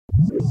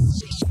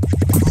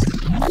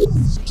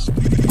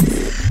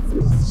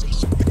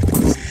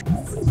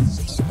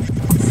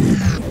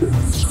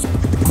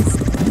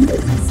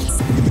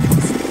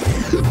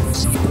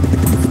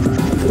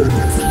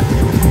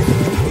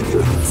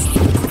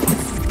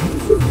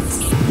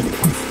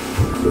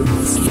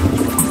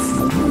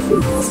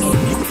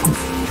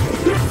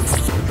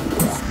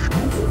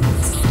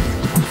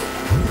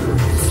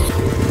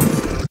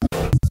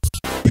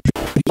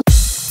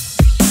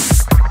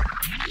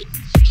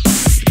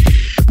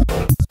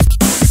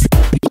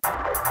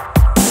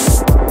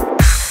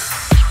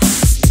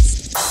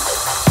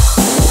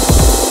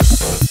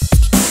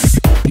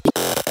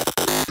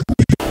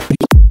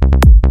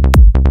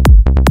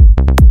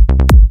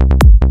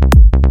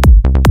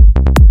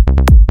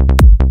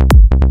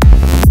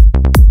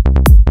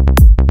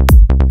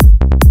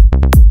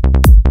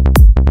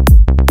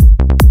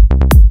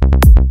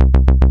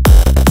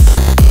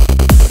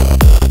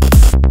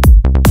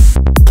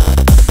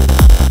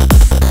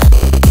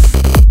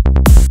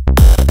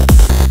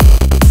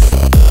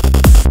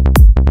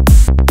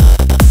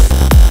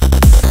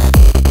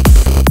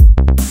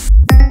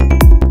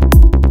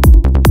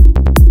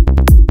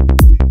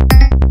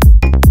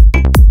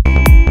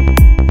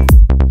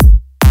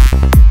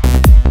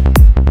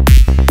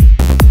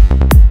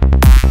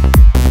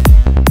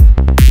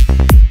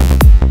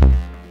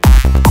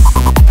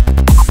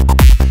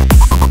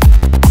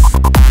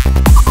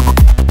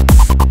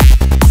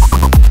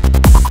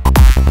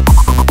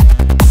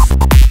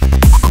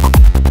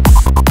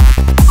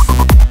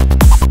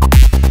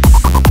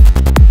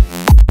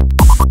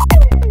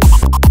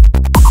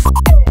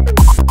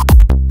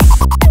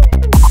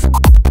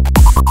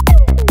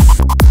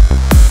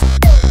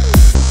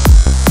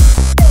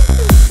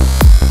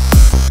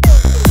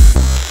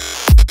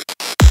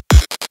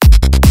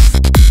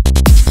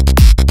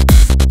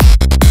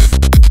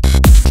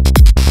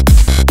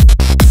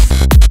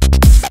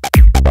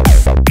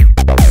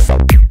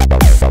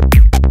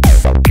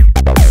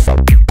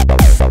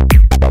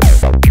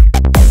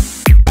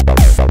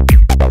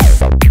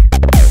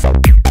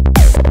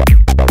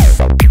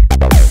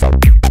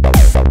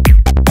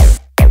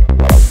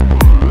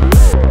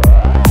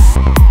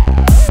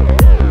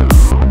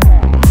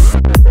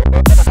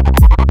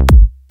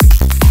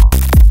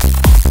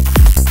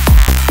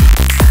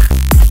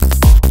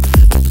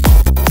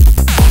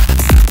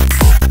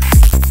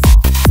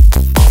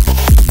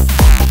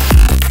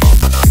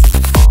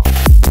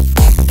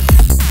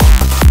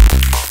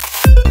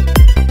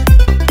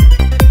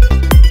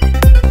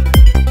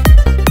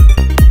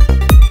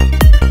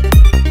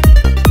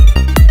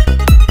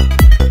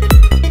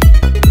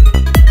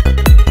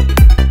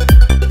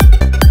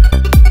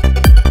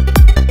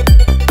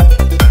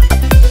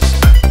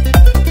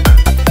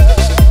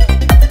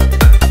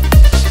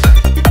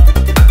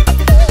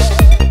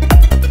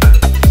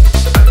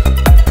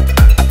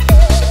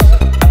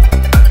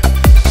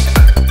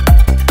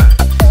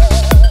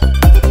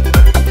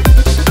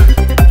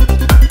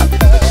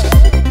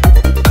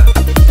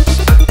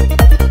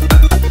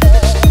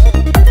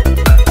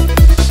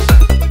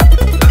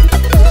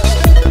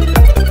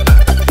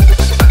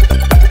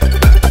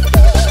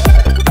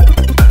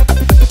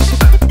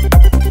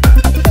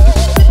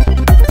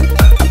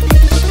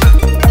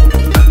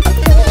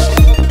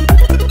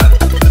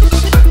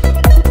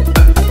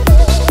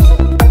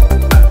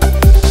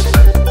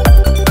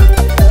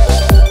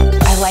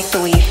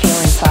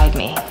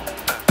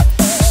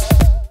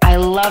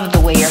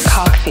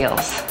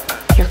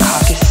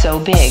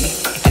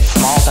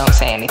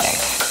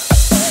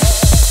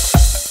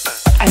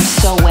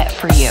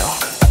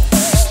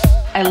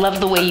I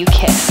love the way you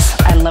kiss.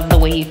 I love the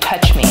way you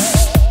touch me.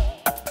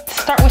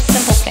 Start with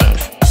simple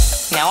things.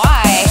 Now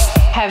I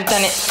have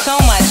done it so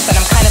much that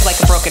I'm kind of like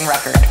a broken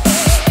record.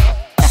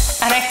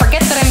 And I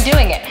forget that I'm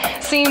doing it.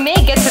 So you may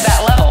get to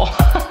that level.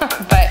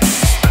 But,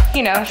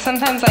 you know,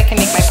 sometimes I can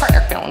make my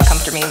partner feel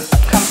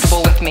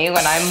comfortable with me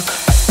when I'm,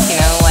 you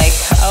know, like,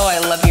 oh,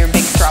 I love your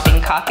big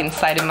throbbing cock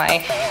inside of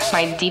my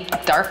deep,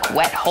 dark,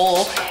 wet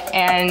hole.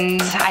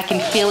 And I can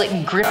feel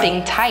it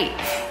gripping tight.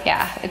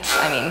 Yeah,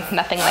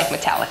 nothing like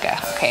Metallica,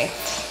 okay?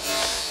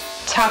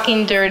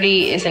 Talking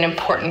dirty is an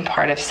important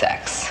part of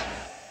sex.